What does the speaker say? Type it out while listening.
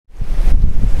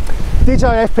DJI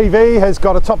FPV has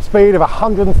got a top speed of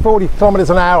 140 kilometers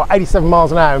an hour, 87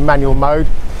 miles an hour in manual mode,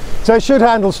 so it should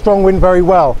handle strong wind very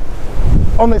well.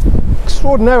 On this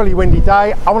extraordinarily windy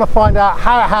day, I want to find out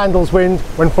how it handles wind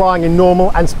when flying in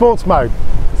normal and sports mode.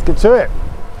 Let's get to it.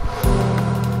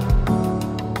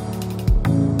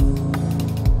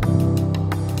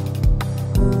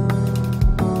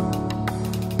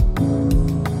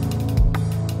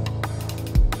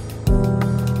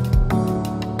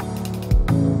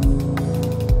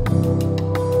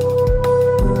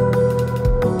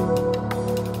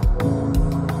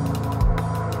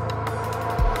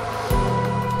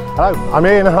 Hello, I'm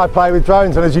Ian and I play with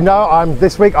drones, and as you know,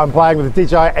 this week I'm playing with the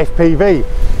DJI FPV.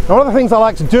 Now, one of the things I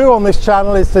like to do on this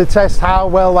channel is to test how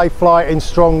well they fly in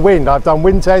strong wind. I've done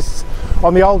wind tests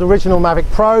on the old original Mavic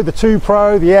Pro, the 2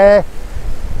 Pro, the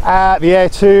Air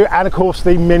 2, and of course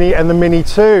the Mini and the Mini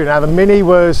 2. Now the Mini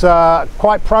was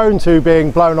quite prone to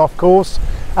being blown off course,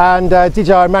 and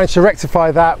DJI managed to rectify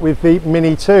that with the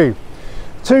Mini 2.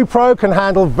 2 Pro can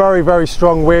handle very, very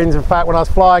strong winds. In fact, when I was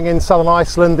flying in southern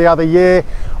Iceland the other year,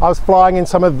 I was flying in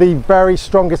some of the very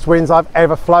strongest winds I've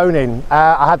ever flown in.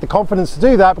 I had the confidence to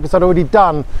do that because I'd already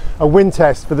done a wind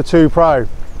test for the 2 Pro.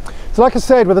 So like I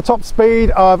said, with a top speed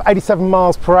of 87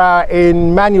 miles per hour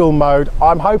in manual mode,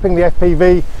 I'm hoping the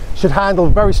FPV should handle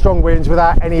very strong winds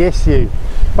without any issue.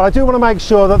 But I do want to make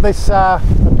sure that this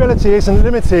ability isn't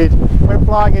limited when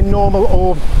flying in normal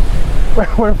or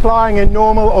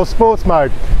sports mode.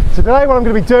 So today what I'm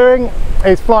going to be doing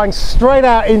is flying straight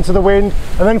out into the wind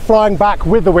and then flying back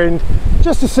with the wind,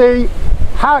 just to see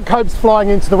how it copes flying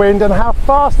into the wind and how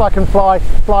fast I can fly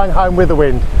flying home with the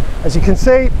wind. As you can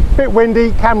see, a bit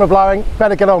windy, camera blowing,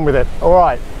 better get on with it. All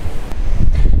right.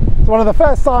 It's one of the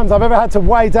first times I've ever had to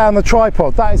weigh down the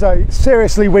tripod. That is a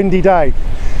seriously windy day.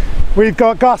 We've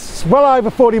got gusts well over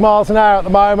 40 miles an hour at the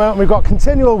moment, and we've got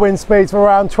continual wind speeds of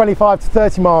around 25 to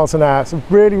 30 miles an hour. It's a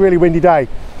really, really windy day.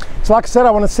 So like I said,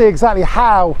 I want to see exactly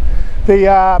how the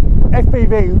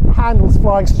FPV handles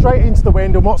flying straight into the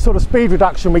wind and what sort of speed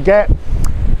reduction we get,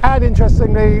 and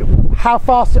interestingly, how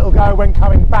fast it'll go when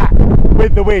coming back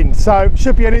with the wind. So it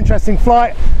should be an interesting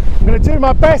flight. I'm going to do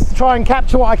my best to try and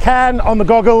capture what I can on the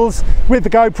goggles with the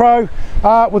GoPro.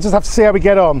 We'll just have to see how we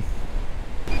get on.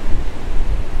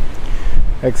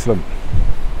 Excellent.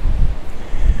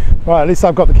 Right, at least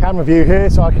I've got the camera view here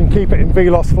so I can keep it in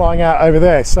VLOS flying out over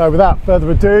there. So without further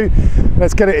ado,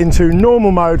 let's get it into normal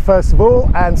mode first of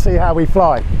all and see how we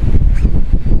fly.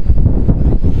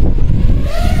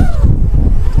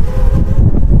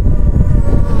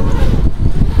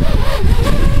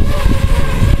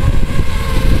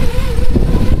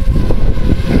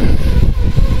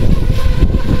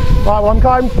 Right, well, I'm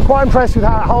quite impressed with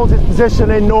how it holds its position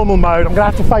in normal mode. I'm going to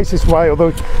have to face this way,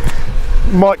 although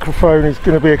the microphone is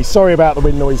going to be sorry about the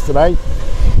wind noise today.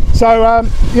 So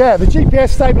yeah, the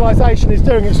GPS stabilisation is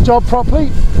doing its job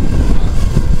properly.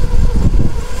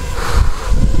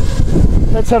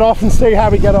 Let's head off and see how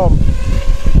we get on.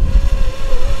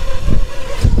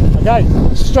 Okay,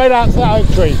 straight out to that oak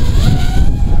tree.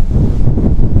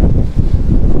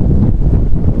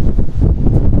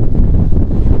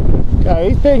 Okay,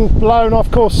 he's being blown off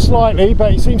course slightly,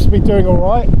 but he seems to be doing all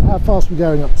right. How fast are we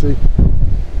going up to?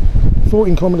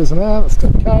 14 kilometers an hour, that's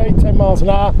okay, 10 miles an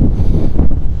hour.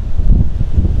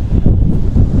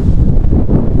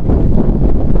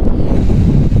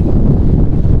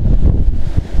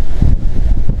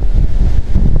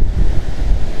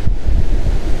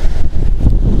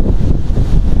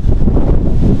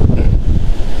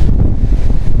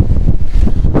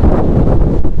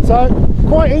 So,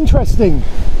 quite interesting.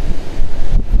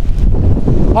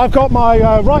 I've got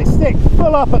my right stick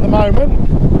full up at the moment.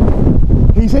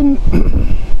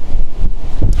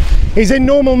 He's in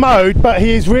normal mode, but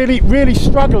he is really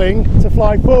struggling to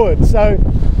fly forward. So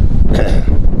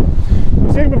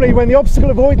presumably when the obstacle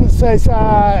avoidance is so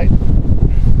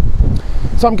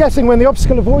I'm guessing when the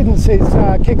obstacle avoidance is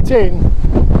kicked in,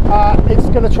 it's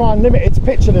going to try and limit its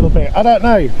pitch a little bit. I don't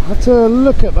know, I have to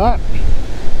look at that.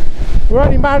 We're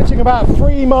only managing about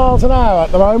 3 miles an hour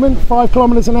at the moment, 5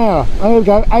 kilometers an hour. There we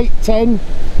go, 8, 10.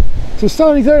 So still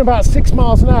only doing about 6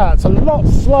 miles an hour. It's a lot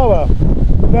slower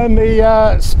than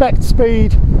the spec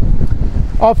speed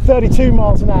of 32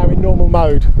 miles an hour in normal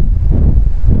mode.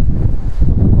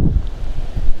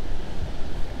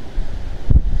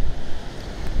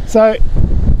 So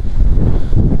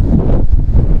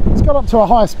it's got up to a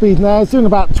higher speed now. It's doing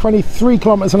about 23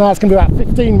 kilometers an hour. It's going to be about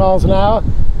 15 miles an hour.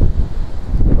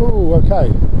 Oh, okay.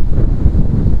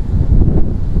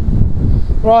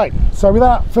 Right, so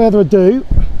without further ado,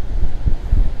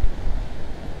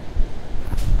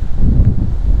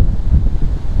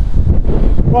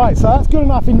 Right, so that's good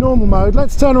enough in normal mode.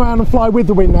 Let's turn around and fly with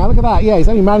the wind now. Look at that. Yeah, he's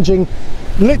only managing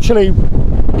literally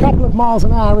a couple of miles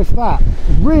an hour, if that.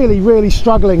 Really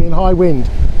struggling in high wind.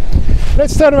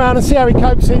 Let's turn around and see how he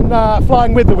copes in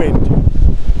flying with the wind.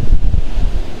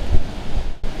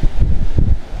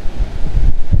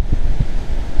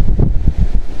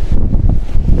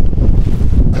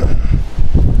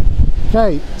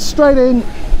 Okay, straight in.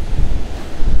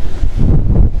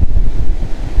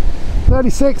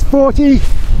 36, 40.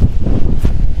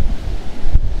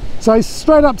 So he's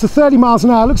straight up to 30 miles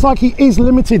an hour. Looks like he is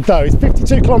limited though. It's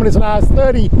 52 kilometers an hour, it's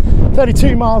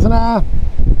 32 miles an hour,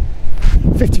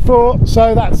 54,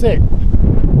 so that's it.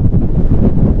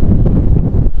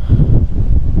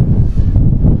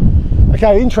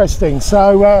 Okay, interesting.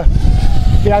 So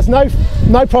he has no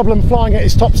problem flying at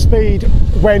his top speed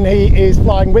when he is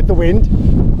flying with the wind.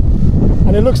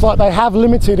 And it looks like they have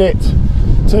limited it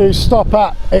to stop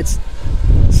at its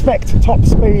spec top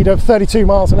speed of 32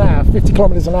 miles an hour, 50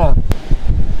 kilometers an hour.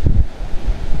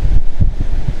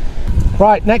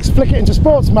 Right, next flick it into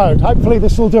sports mode. Hopefully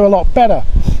this will do a lot better.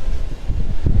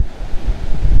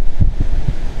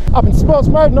 Up in sports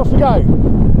mode and off we go.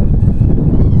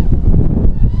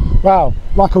 Wow,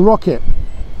 like a rocket.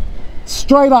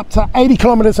 Straight up to 80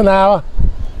 kilometers an hour,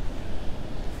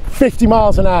 50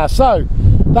 miles an hour. So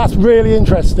that's really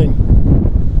interesting.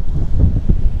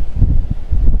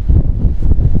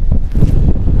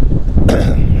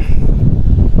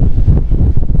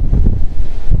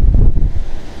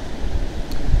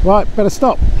 Right, better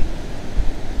stop.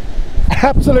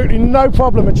 Absolutely no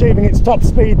problem achieving its top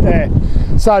speed there.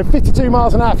 So 52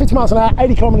 miles an hour, 50 miles an hour,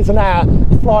 80 kilometers an hour,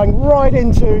 flying right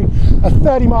into a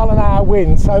 30 mile an hour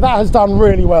wind. So that has done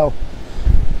really well.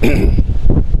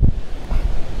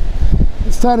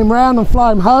 Let's turn him around and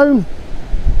fly him home.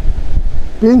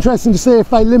 Be interesting to see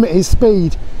if they limit his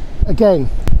speed again.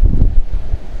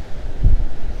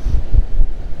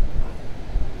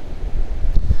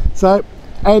 So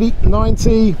 80,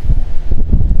 90.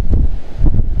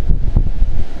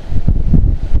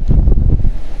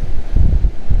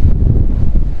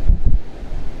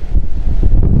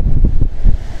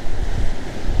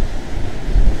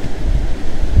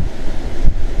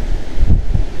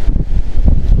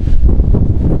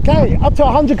 Okay, up to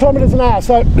 100 kilometers an hour.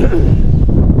 So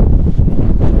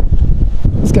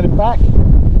let's get him back.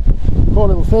 Poor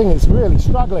little thing is really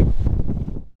struggling.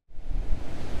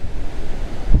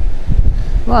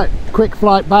 Right, quick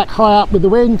flight back high up with the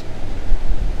wind.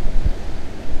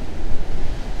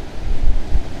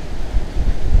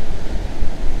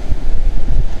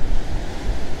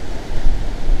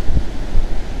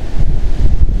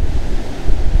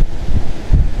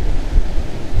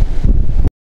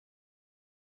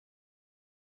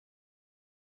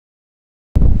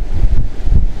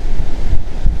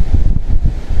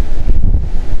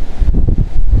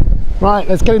 Right,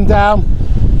 let's get him down.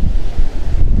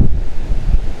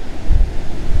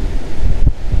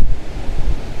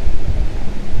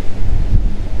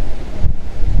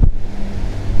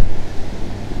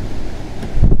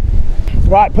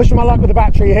 Right, pushing my luck with the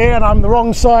battery here, and I'm the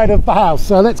wrong side of the house.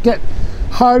 So let's get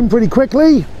home pretty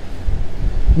quickly.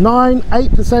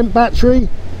 8% battery.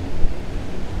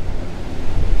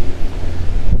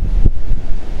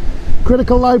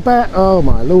 Critical low bat. Oh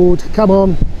my lord, come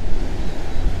on.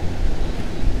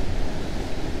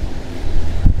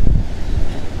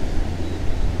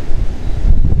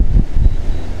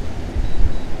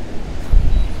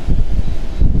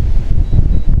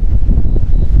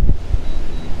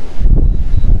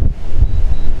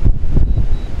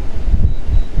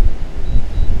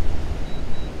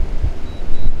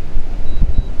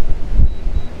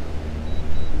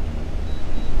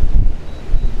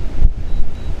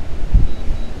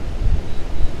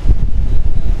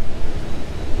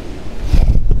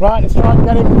 Right, let's try and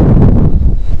get him.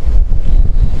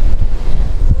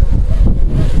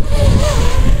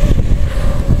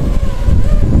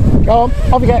 Go on,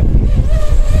 off you get.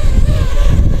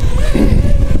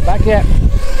 Back here.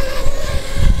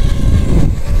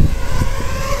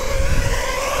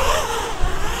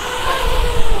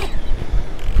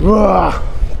 Whoa,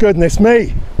 goodness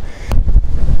me.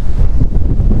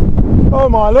 Oh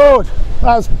my lord,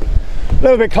 that was a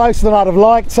little bit closer than I'd have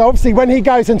liked. So obviously when he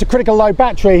goes into critical low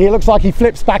battery, it looks like he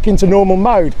flips back into normal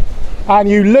mode and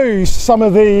you lose some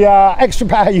of the extra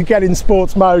power you get in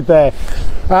sports mode there.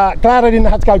 Glad I didn't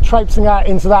have to go traipsing out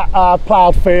into that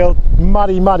ploughed field.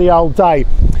 Muddy old day.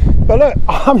 But look,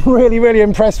 I'm really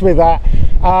impressed with that.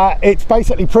 It's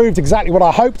basically proved exactly what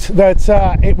I hoped, that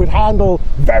it would handle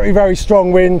very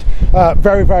strong wind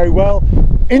very well.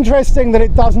 Interesting that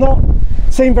it does not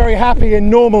seem very happy in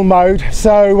normal mode.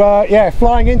 So yeah,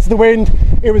 flying into the wind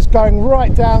it was going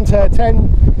right down to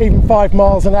 10, even 5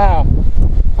 miles an hour.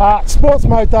 Sports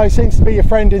mode though seems to be your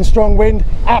friend in strong wind.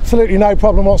 Absolutely no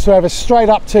problem whatsoever, straight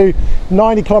up to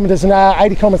 90 kilometers an hour,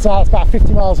 80 kilometers an hour, it's about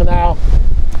 50 miles an hour.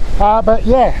 But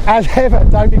yeah, as ever,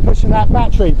 don't be pushing that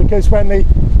battery, because when the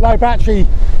low battery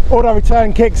auto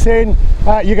return kicks in,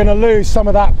 you're going to lose some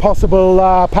of that possible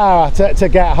power to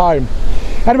get home.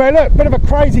 Anyway, look, bit of a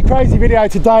crazy video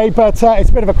today, but it's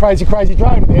a bit of a crazy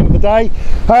drone at the end of the day.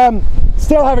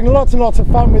 Still having lots and lots of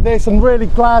fun with this, and really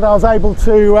glad I was able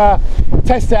to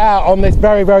test it out on this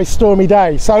very stormy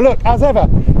day. So look, as ever,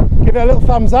 give it a little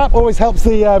thumbs up, always helps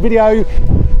the video,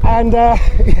 and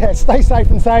yeah, stay safe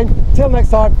and sane. Till next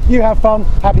time, you have fun,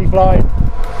 happy flying.